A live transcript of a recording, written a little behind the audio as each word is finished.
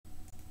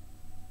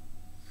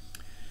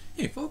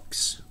Hey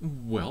folks,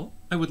 well,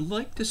 I would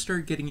like to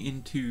start getting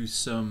into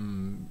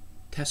some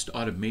test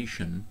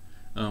automation.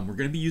 We're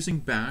going to be using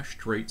Bash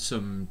to write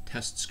some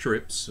test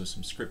scripts, so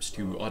some scripts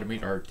to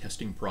automate our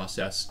testing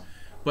process.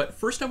 But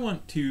first I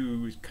want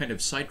to kind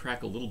of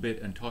sidetrack a little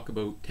bit and talk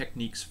about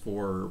techniques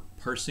for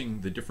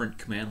parsing the different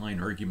command line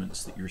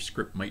arguments that your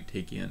script might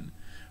take in.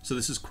 So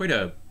this is quite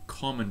a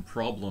common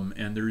problem,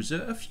 and there's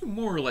a few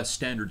more or less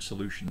standard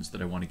solutions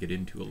that I want to get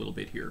into a little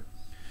bit here.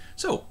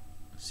 So,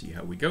 let's see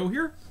how we go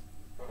here.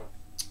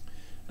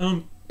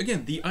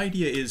 Again, the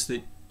idea is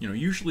that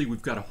usually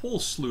we've got a whole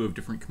slew of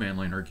different command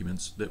line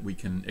arguments that we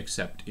can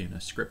accept in a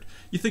script.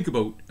 You think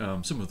about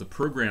some of the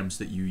programs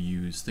that you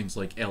use, things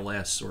like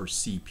ls or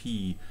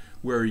cp,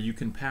 where you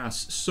can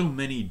pass so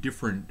many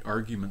different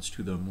arguments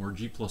to them, or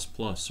g++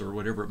 or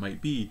whatever it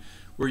might be,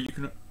 where you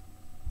can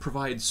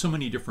provide so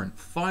many different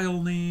file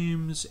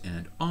names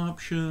and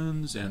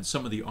options, and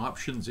some of the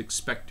options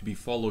expect to be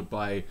followed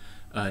by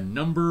a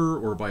number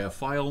or by a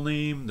file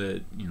name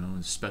that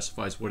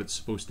specifies what it's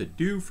supposed to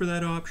do for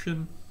that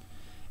option.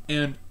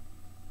 And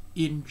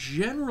in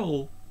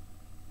general,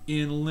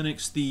 in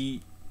Linux,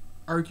 the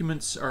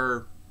arguments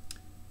are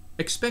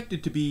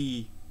expected to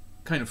be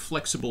kind of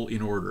flexible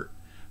in order.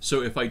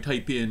 So if I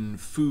type in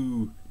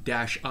foo-i-r,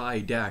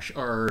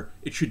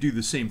 it should do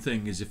the same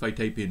thing as if I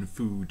type in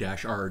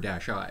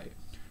foo-r-i.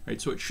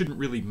 Right? So it shouldn't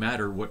really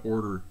matter what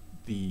order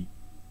the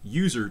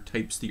user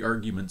types the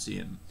arguments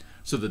in,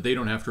 so that they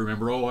don't have to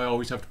remember, oh, I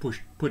always have to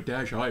put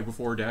 -i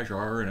before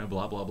 -r and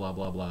blah, blah, blah,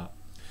 blah, blah.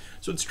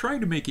 So it's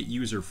trying to make it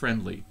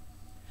user-friendly.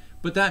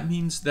 But that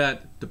means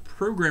that the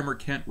programmer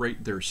can't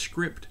write their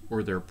script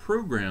or their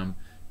program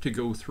to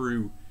go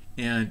through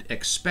and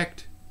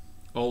expect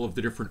all of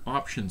the different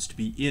options to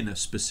be in a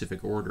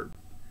specific order.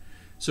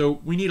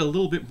 So we need a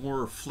little bit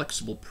more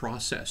flexible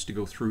process to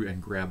go through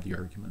and grab the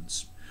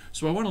arguments.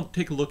 So I want to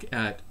take a look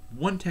at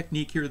one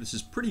technique here. This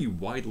is pretty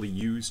widely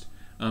used.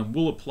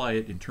 We'll apply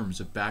it in terms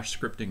of bash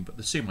scripting, but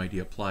the same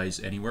idea applies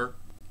anywhere.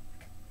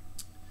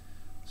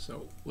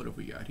 So what have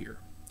we got here?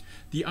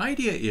 The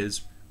idea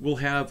is we'll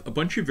have a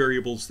bunch of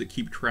variables that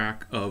keep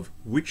track of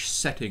which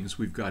settings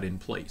we've got in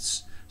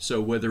place. So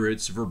whether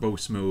it's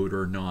verbose mode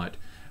or not,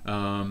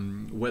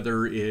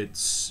 whether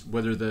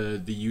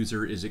the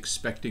user is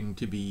expecting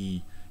to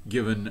be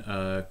given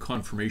a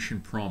confirmation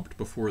prompt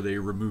before they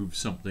remove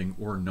something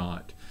or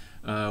not,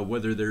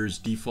 whether there's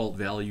default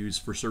values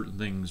for certain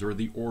things, or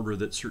the order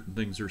that certain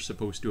things are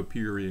supposed to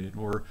appear in,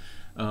 or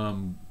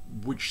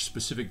which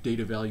specific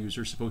data values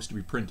are supposed to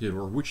be printed,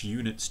 or which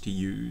units to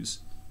use.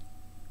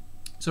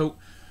 So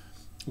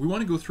we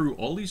want to go through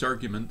all these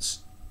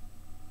arguments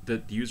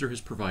that the user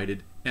has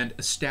provided and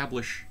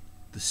establish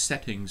the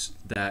settings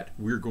that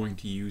we're going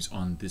to use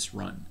on this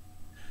run.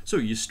 So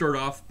you start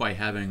off by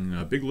having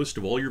a big list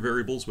of all your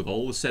variables with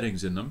all the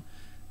settings in them,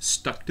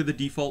 stuck to the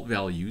default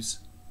values,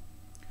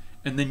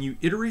 and then you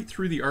iterate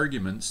through the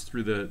arguments,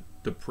 through the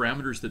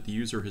parameters that the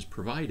user has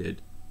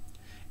provided,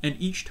 and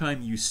each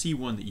time you see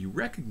one that you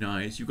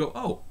recognize, you go,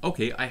 oh,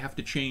 okay, I have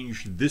to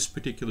change this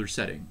particular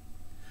setting.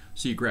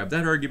 So you grab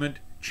that argument,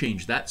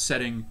 change that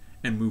setting,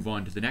 and move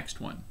on to the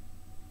next one.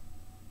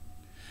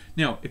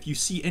 Now, if you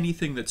see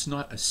anything that's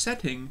not a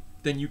setting,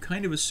 then you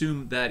kind of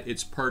assume that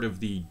it's part of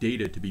the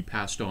data to be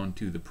passed on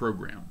to the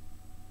program.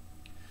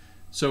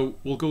 So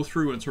we'll go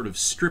through and sort of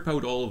strip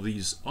out all of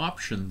these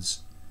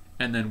options,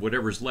 and then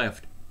whatever's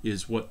left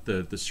is what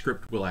the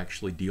script will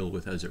actually deal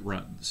with as it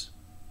runs.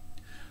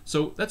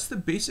 So that's the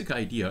basic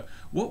idea.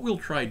 What we'll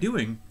try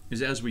doing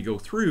is, as we go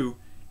through,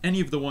 any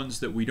of the ones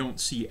that we don't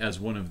see as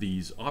one of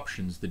these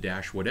options, the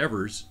dash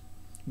whatevers,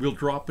 we'll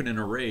drop in an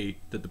array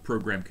that the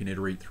program can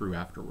iterate through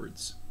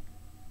afterwards.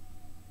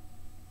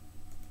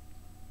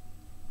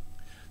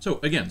 So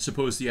again,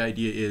 suppose the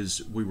idea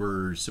is we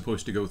were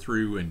supposed to go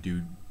through and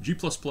do G++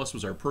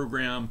 was our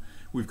program,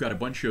 we've got a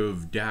bunch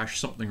of dash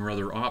something or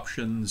other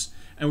options,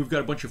 and we've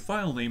got a bunch of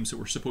file names that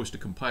we're supposed to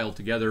compile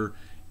together,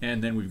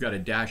 and then we've got a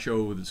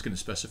 -o that's going to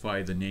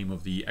specify the name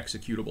of the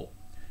executable.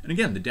 And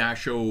again, the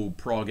 -o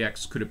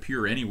progx could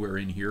appear anywhere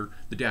in here,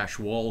 the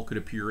 -wall could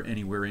appear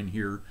anywhere in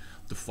here,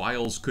 the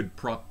files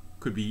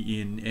could be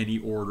in any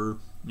order,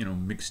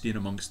 mixed in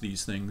amongst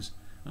these things.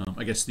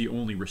 I guess the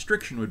only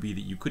restriction would be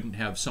that you couldn't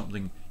have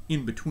something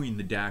in between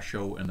the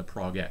 -o and the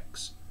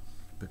progx,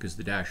 because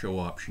the -o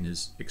option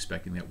is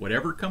expecting that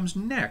whatever comes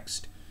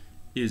next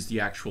is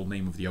the actual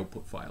name of the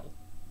output file.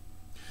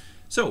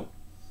 So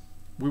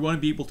we want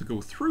to be able to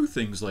go through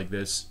things like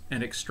this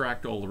and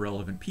extract all the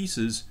relevant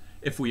pieces.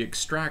 If we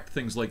extract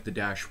things like the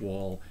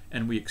 -wall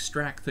and we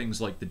extract things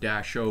like the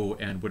 -o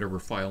and whatever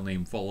file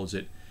name follows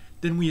it,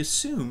 then we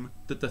assume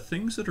that the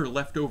things that are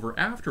left over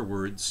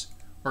afterwards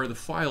are the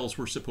files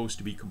we're supposed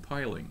to be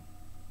compiling.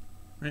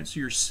 Right? So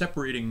you're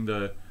separating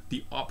the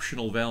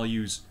optional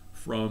values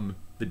from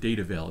the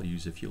data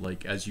values, if you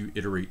like, as you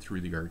iterate through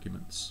the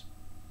arguments.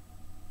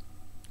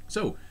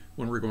 So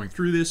when we're going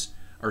through this,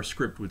 our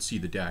script would see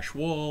the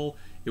 -wall.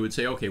 It would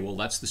say, okay, well,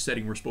 that's the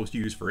setting we're supposed to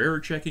use for error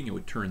checking. It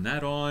would turn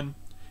that on,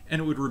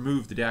 and it would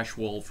remove the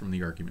 -wall from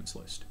the arguments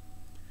list.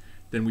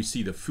 Then we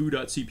see the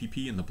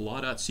foo.cpp and the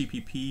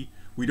blah.cpp.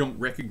 We don't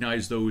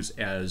recognize those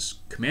as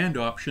command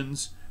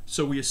options,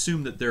 so we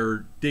assume that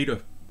they're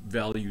data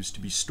values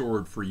to be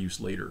stored for use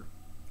later.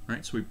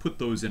 Right? So we put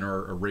those in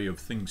our array of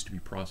things to be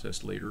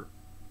processed later.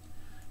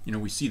 You know,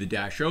 we see the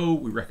 -o,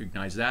 we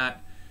recognize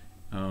that.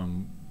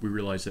 We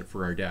realize that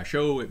for our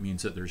 -o, it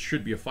means that there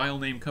should be a file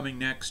name coming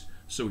next.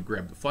 So we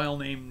grab the file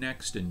name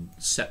next and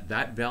set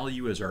that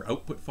value as our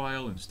output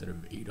file instead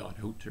of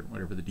a.out or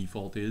whatever the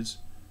default is.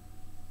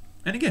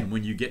 And again,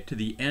 when you get to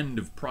the end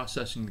of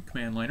processing the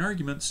command line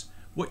arguments,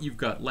 what you've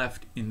got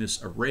left in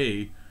this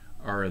array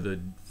are the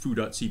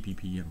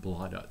foo.cpp and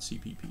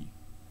blah.cpp.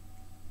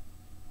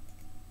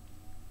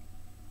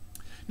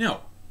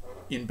 Now,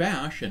 in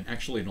Bash, and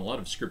actually in a lot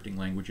of scripting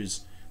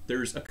languages,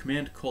 there's a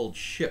command called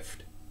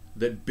shift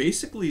that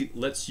basically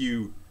lets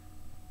you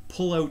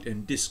pull out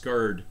and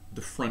discard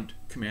the front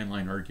command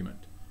line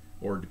argument,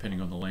 or depending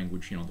on the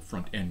language, you know, the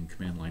front end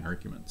command line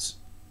arguments.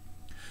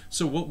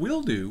 So what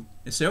we'll do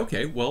is say,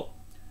 okay, well,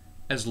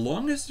 as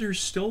long as there's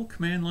still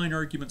command line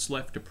arguments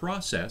left to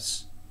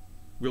process,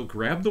 we'll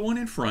grab the one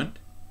in front,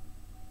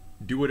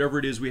 do whatever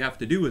it is we have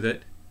to do with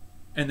it,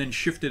 and then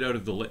shift it out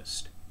of the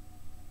list.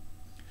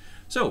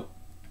 So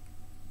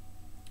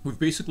we've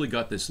basically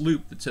got this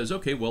loop that says,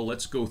 okay, well,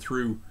 let's go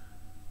through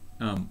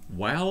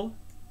while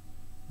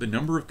the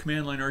number of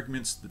command line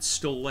arguments that's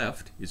still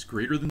left is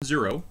greater than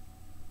 0,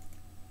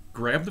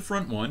 grab the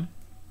front one,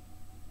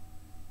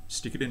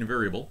 stick it in a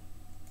variable,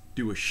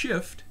 do a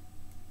shift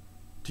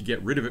to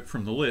get rid of it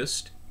from the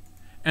list,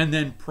 and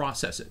then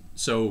process it.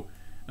 So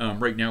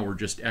right now we're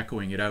just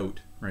echoing it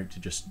out, right, to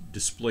just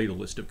display the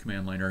list of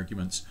command line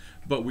arguments.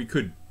 But we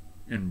could,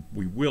 and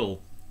we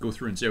will, go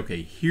through and say,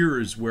 okay, here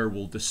is where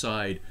we'll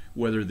decide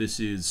whether this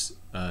is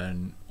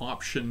an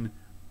option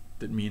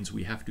that means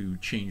we have to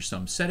change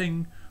some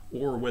setting,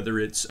 or whether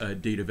it's a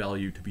data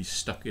value to be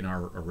stuck in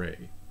our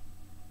array.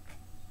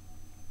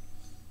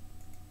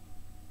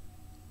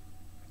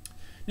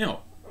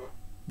 Now,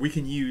 we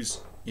can use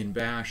in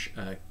Bash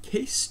a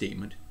case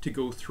statement to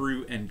go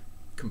through and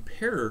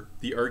compare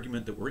the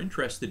argument that we're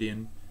interested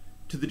in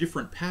to the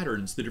different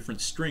patterns, the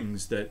different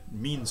strings that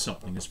mean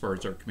something as far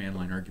as our command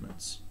line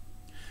arguments.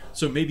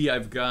 So maybe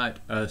I've got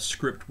a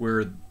script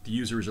where the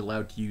user is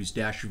allowed to use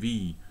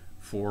 -v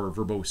for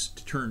verbose,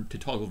 to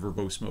toggle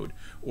verbose mode.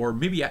 Or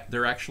maybe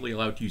they're actually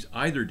allowed to use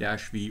either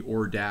 -v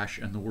or dash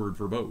and the word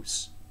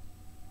verbose.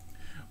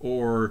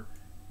 Or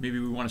maybe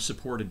we want to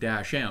support a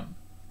 -m.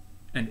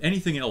 And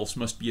anything else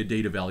must be a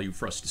data value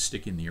for us to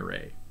stick in the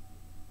array.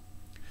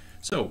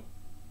 So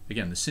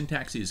again, the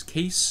syntax is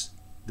case,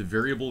 the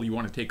variable you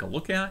want to take a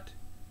look at,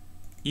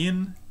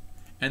 in,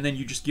 and then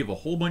you just give a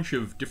whole bunch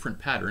of different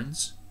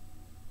patterns.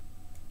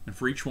 And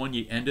for each one,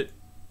 you end it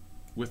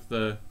with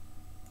the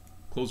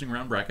closing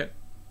round bracket.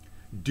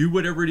 Do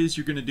whatever it is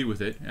you're going to do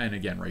with it. And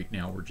again, right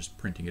now, we're just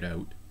printing it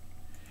out.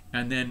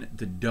 And then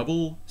the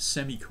double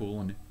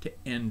semicolon to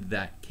end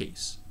that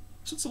case.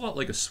 So it's a lot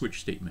like a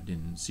switch statement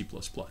in C++,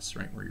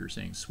 right? Where you're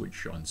saying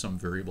switch on some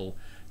variable.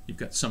 You've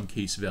got some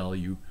case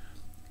value.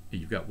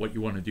 You've got what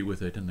you want to do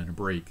with it, and then a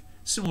break.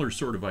 Similar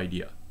sort of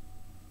idea.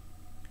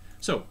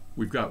 So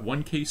we've got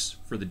one case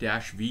for the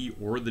 -v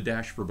or the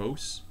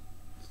 -verbose.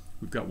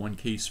 We've got one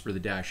case for the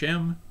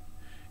 -m.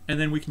 And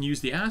then we can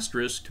use the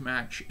asterisk to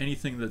match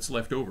anything that's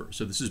left over.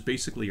 So this is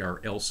basically our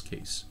else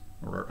case,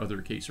 or our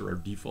other case, or our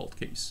default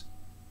case.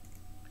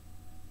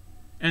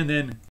 And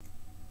then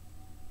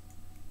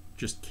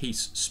just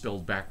case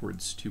spelled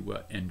backwards to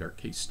end our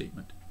case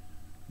statement.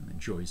 And the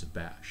joys of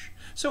Bash.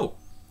 So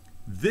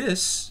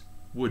this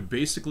would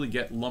basically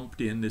get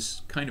lumped in,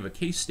 this kind of a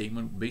case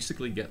statement would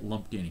basically get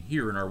lumped in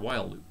here in our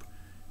while loop,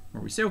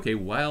 where we say, okay,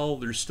 while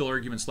there's still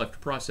arguments left to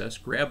process,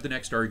 grab the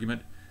next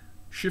argument,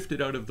 shift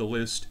it out of the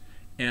list,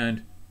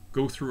 and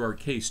go through our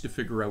case to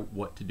figure out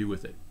what to do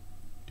with it.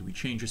 Do we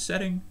change a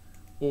setting,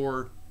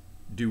 or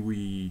do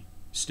we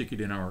stick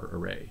it in our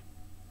array?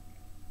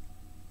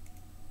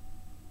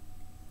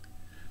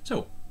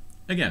 So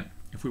again,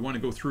 if we want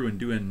to go through and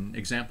do an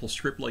example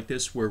script like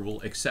this where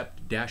we'll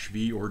accept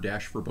 -v or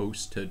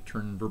 -verbose to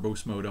turn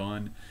verbose mode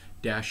on,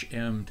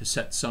 -m to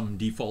set some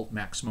default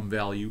maximum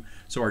value,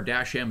 so our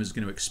 -m is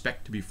going to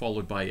expect to be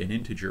followed by an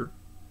integer,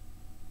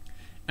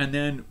 and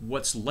then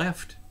what's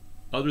left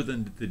other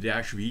than the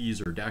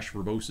 -v's or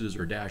 -verboses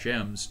or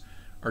 -m's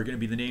are going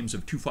to be the names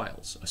of two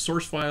files, a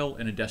source file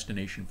and a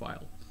destination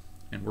file.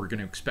 And we're going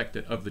to expect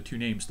that of the two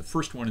names, the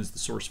first one is the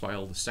source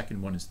file, the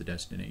second one is the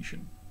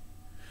destination.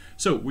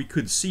 So we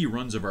could see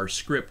runs of our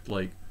script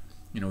like,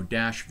 you know,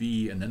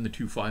 -v and then the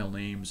two file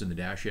names and the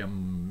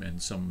 -m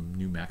and some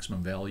new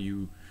maximum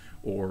value,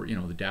 or, you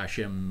know, the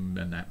 -m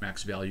and that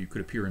max value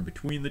could appear in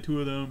between the two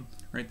of them,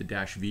 right? The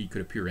 -v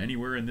could appear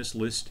anywhere in this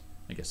list,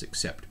 I guess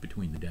except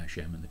between the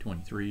 -m and the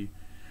 23.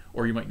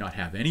 Or you might not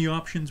have any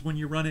options when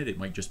you run it. It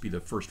might just be the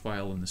first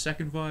file and the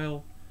second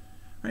file,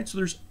 right? So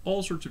there's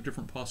all sorts of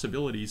different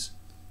possibilities.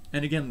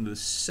 And again, the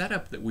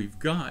setup that we've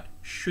got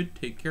should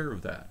take care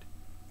of that.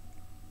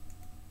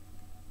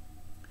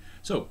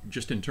 So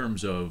just in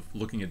terms of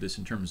looking at this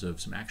in terms of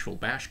some actual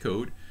Bash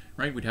code,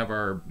 right? We'd have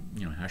our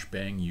hash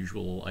bang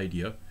usual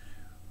idea.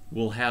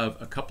 We'll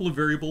have a couple of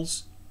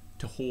variables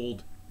to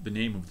hold the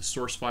name of the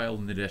source file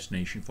and the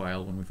destination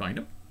file when we find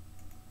them.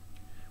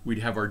 We'd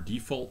have our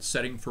default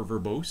setting for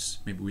verbose.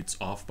 Maybe it's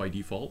off by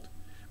default.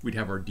 We'd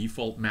have our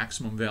default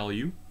maximum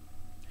value.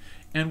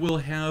 And we'll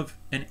have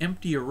an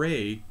empty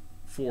array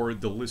for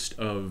the list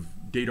of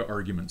data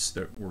arguments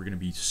that we're going to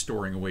be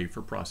storing away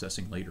for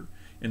processing later.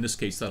 In this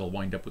case, that'll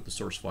wind up with the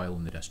source file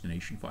and the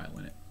destination file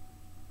in it.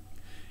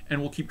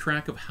 And we'll keep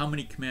track of how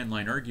many command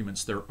line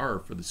arguments there are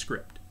for the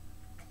script.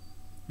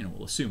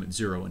 We'll assume it's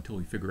 0 until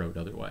we figure out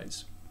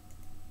otherwise.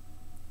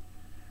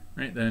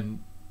 Right,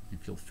 then,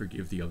 if you'll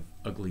forgive the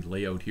ugly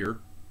layout here.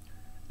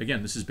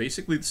 Again, this is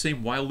basically the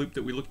same while loop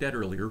that we looked at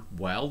earlier.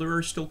 While there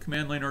are still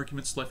command line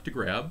arguments left to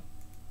grab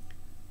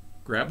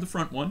the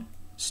front one,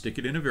 stick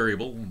it in a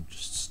variable, and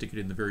just stick it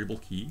in the variable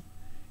key,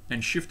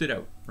 and shift it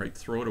out, right?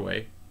 Throw it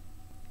away.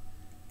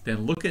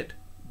 Then look at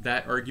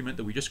that argument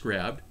that we just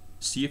grabbed,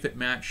 see if it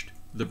matched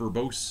the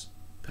verbose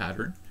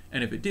pattern,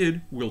 and if it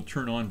did, we'll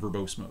turn on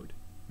verbose mode,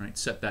 right?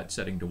 Set that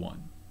setting to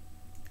 1.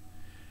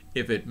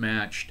 If it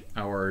matched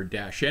our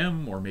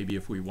 -m, or maybe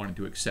if we wanted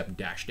to accept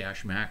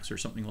 --max or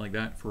something like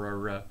that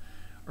for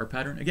our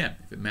pattern, again,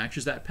 if it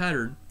matches that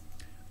pattern,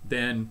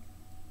 then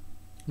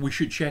we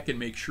should check and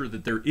make sure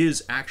that there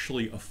is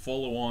actually a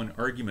follow-on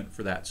argument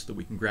for that so that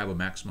we can grab a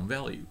maximum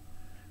value.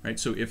 Right?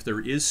 So if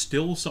there is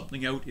still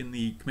something out in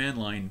the command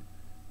line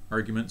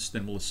arguments,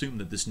 then we'll assume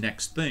that this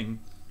next thing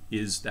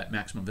is that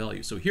maximum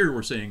value. So here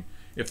we're saying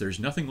if there's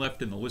nothing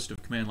left in the list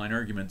of command line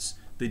arguments,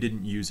 they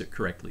didn't use it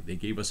correctly. They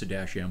gave us a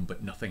 -m,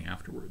 but nothing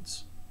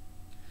afterwards.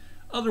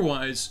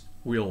 Otherwise,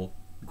 we'll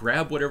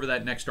grab whatever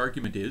that next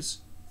argument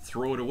is,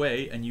 throw it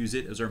away, and use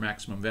it as our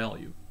maximum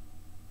value.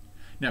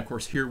 Now, of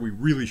course, here we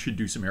really should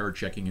do some error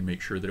checking and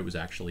make sure that it was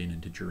actually an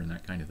integer and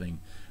that kind of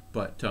thing.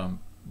 But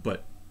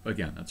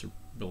again, that's a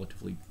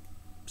relatively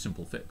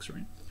simple fix,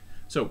 right?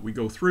 So we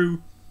go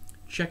through,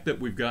 check that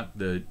we've got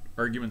the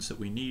arguments that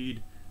we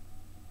need,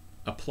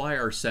 apply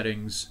our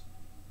settings,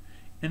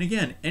 and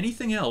again,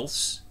 anything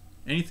else,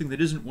 anything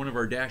that isn't one of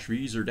our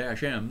 -v's or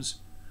 -m's,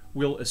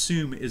 we'll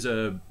assume is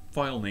a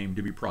file name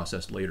to be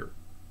processed later.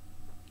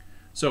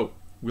 So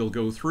we'll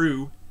go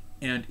through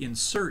and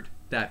insert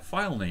that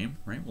file name,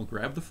 right? We'll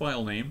grab the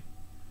file name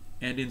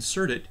and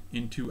insert it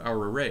into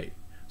our array.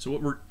 So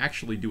what we're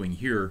actually doing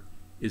here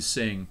is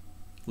saying,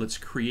 let's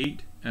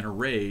create an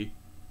array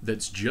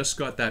that's just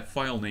got that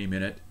file name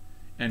in it,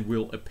 and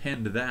we'll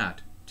append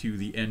that to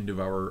the end of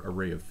our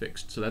array of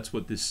fixed. So that's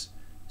what this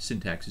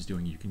syntax is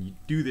doing. You can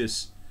do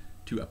this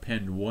to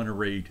append one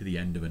array to the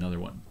end of another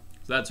one.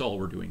 So that's all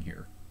we're doing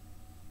here.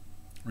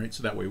 Right?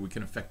 So that way we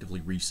can effectively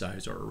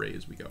resize our array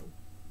as we go.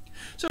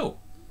 So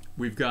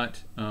we've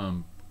got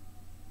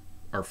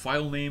our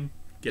file name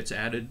gets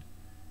added,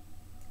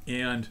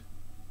 and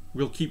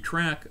we'll keep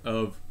track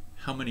of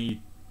how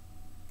many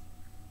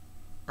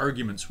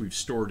arguments we've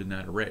stored in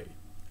that array.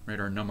 Right?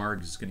 Our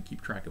numargs is going to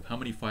keep track of how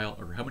many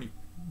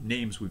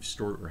names we've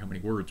stored, or how many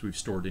words we've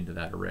stored into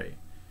that array.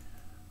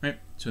 Right?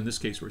 So in this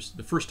case,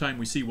 the first time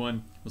we see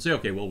one, we'll say,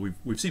 okay, well,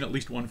 we've seen at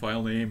least one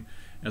file name.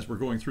 As we're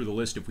going through the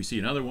list, if we see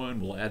another one,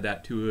 we'll add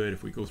that to it.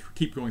 If we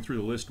keep going through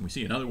the list and we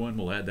see another one,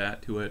 we'll add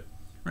that to it.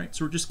 Right?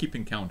 So we're just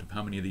keeping count of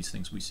how many of these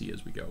things we see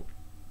as we go.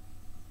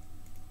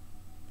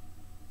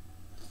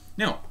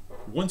 Now,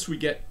 once we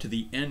get to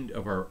the end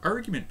of our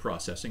argument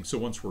processing, so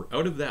once we're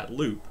out of that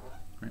loop,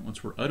 right,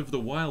 once we're out of the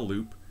while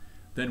loop,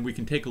 then we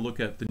can take a look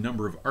at the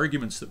number of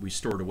arguments that we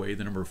stored away,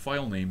 the number of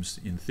file names,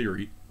 in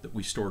theory, that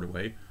we stored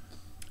away.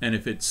 And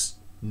if it's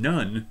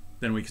none,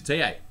 then we can say,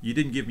 hey, you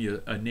didn't give me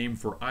a name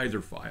for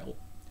either file.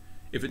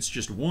 If it's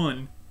just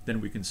one, then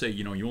we can say,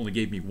 you only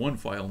gave me one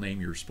file name,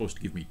 you're supposed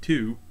to give me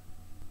 2.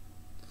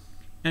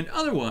 And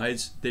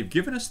otherwise, they've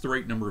given us the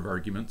right number of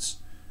arguments,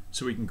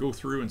 so we can go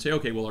through and say,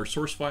 okay, well, our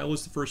source file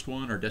is the first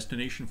one, our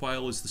destination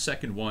file is the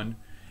second one,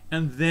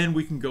 and then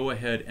we can go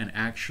ahead and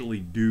actually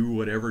do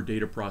whatever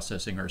data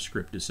processing our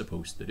script is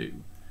supposed to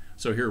do.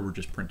 So here we're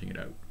just printing it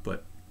out.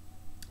 But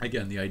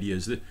again, the idea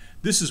is that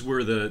this is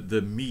where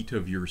the meat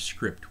of your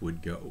script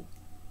would go.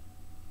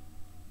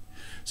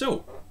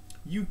 So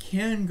you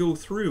can go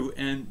through,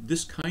 and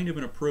this kind of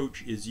an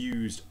approach is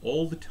used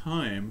all the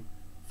time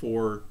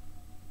for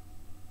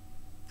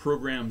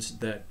programs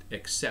that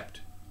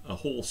accept a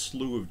whole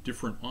slew of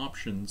different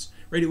options,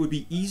 right? It would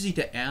be easy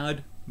to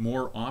add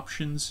more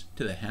options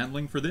to the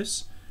handling for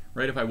this,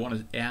 right? If I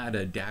want to add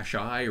a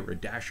 -i or a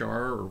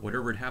 -r or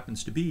whatever it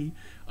happens to be,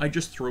 I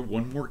just throw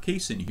one more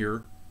case in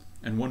here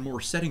and one more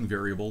setting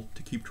variable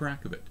to keep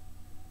track of it.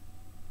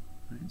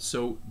 Right?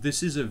 So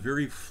this is a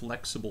very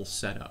flexible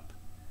setup.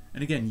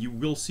 And again, you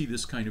will see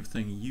this kind of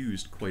thing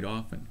used quite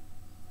often.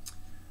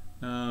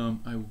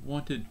 I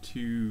wanted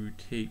to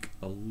take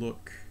a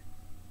look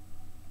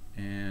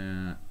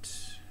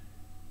at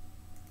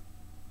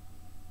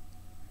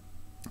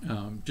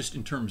just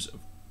in terms of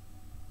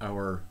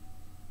our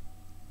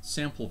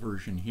sample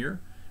version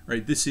here,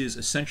 right? This is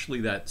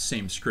essentially that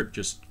same script,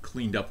 just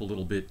cleaned up a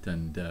little bit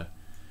and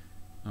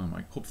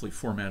I hopefully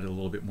formatted a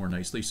little bit more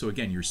nicely. So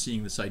again, you're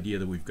seeing this idea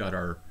that we've got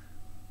our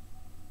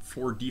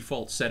for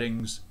default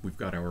settings, we've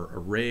got our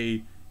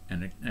array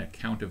and an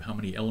account of how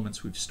many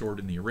elements we've stored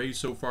in the array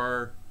so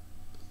far.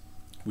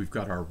 We've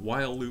got our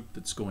while loop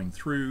that's going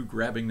through,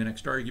 grabbing the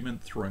next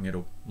argument, throwing it,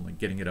 like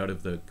getting it out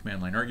of the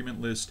command line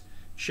argument list,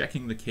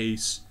 checking the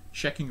case,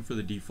 checking for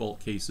the default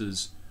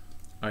cases,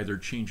 either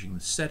changing the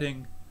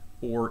setting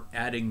or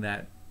adding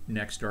that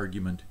next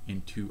argument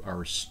into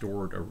our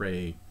stored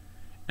array.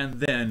 And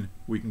then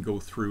we can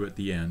go through at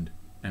the end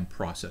and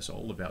process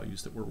all the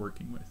values that we're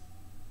working with.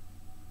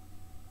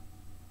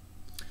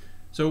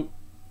 So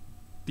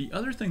the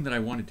other thing that I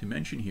wanted to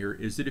mention here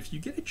is that if you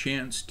get a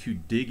chance to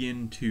dig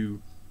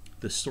into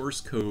the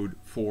source code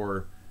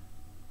for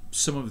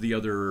some of the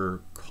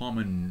other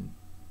common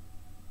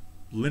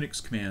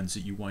Linux commands that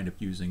you wind up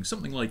using,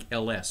 something like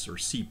ls or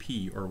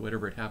cp or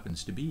whatever it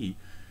happens to be,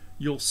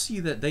 you'll see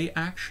that they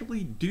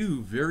actually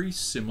do very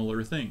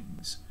similar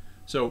things.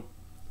 So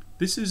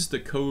this is the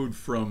code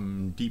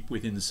from deep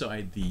within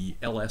inside the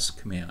ls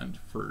command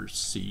for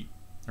C,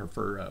 or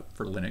for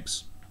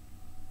Linux.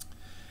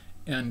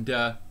 And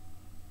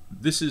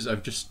this is,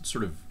 I've just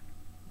sort of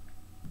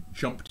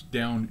jumped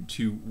down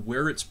to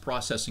where it's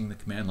processing the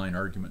command line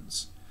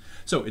arguments.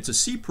 So it's a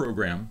C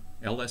program.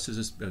 ls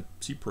is a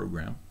C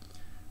program,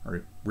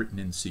 or written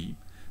in C.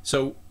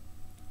 So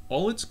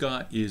all it's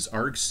got is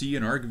argc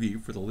and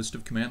argv for the list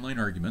of command line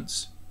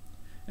arguments.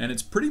 And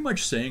it's pretty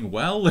much saying,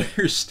 well,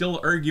 there's still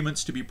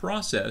arguments to be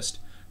processed.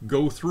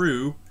 Go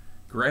through,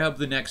 grab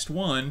the next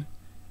one,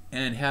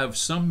 and have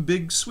some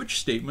big switch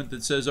statement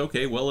that says,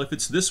 okay, well, if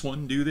it's this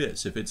one, do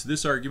this. If it's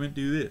this argument,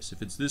 do this.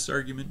 If it's this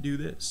argument, do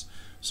this.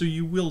 So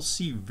you will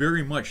see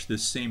very much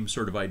this same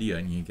sort of idea,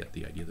 and you get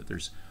the idea that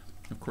there's,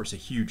 of course, a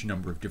huge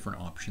number of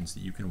different options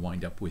that you can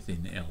wind up with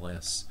in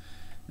ls,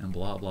 and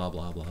blah, blah,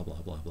 blah, blah,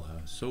 blah, blah, blah.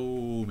 So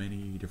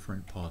many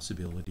different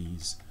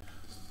possibilities.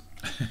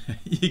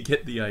 You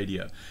get the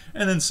idea.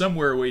 And then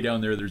somewhere way down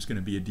there, there's going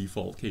to be a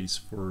default case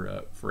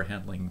for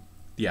handling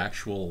the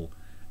actual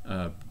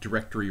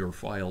directory or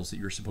files that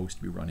you're supposed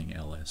to be running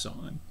ls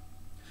on.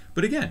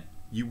 But again,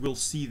 you will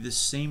see this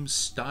same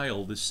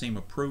style, this same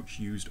approach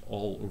used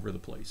all over the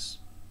place.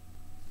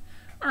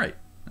 All right,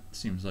 that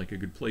seems like a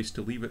good place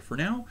to leave it for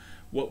now.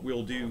 What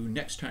we'll do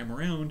next time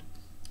around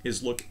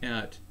is look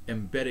at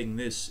embedding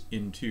this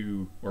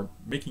into, or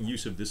making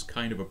use of this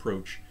kind of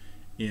approach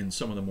in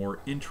some of the more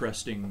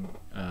interesting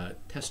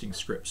testing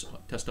scripts,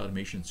 test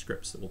automation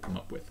scripts that we'll come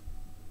up with.